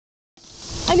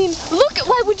I mean, look,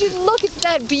 why would you look at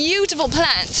that beautiful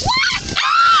plant?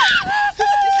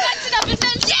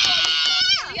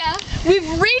 Yeah!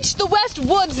 We've reached the West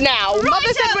Woods now.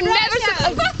 Mother said we're never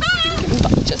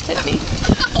just hit me.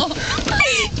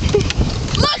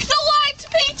 Look, the white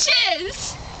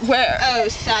peaches! Where? Oh,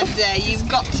 sad day. You've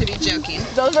got to be joking.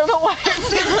 Those are the white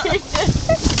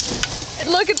peaches.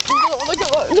 Look at what.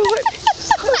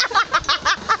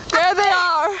 There they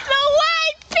are. The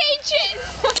white peaches!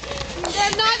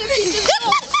 They're not the peaches at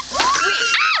all.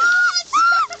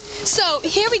 So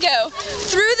here we go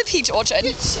through the peach orchard,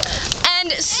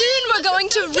 and soon we're going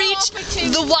to reach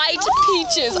the white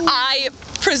peaches. I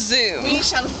presume. We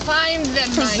shall find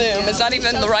them. Presume is not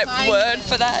even the right word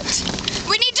for that.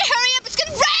 We need to hurry up. It's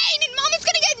gonna rain, and Mama's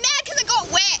gonna get mad because I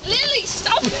got wet. Lily,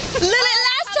 stop! Lily,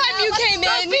 last time you came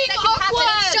in, being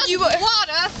awkward. you were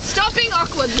Water. Stop being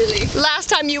awkward, Lily. last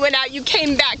time you went out, you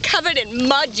came back covered in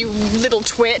mud, you little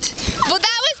twit. Well,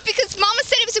 that was because Mama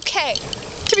said it was okay.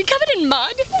 To be covered in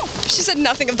mud? She said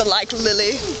nothing of the like,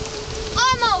 Lily.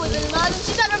 I'm always in mud, and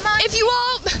she's never mind. If you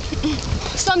all...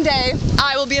 Someday,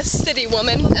 I will be a city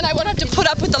woman, and I won't have to put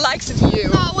up with the likes of you.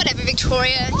 Oh, whatever,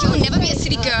 Victoria. You'll never be a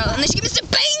city girl unless you get Mr.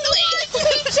 Bingley.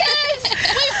 Peaches!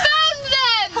 We found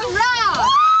them! Hurrah!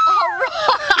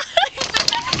 Alright.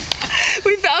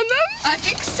 We found them? I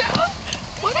think so.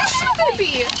 What else would they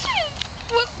be?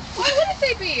 Why wouldn't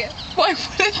they be? Why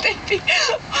wouldn't they be?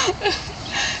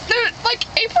 They're like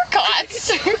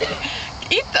apricots.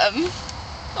 Eat them.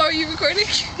 Oh, are you recording?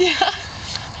 Yeah.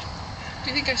 Do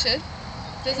you think I should?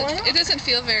 It doesn't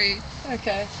feel very...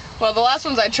 Okay. Well, the last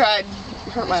ones I tried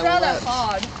hurt my lips.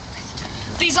 hard.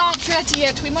 These aren't ready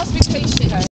yet. We must be patient.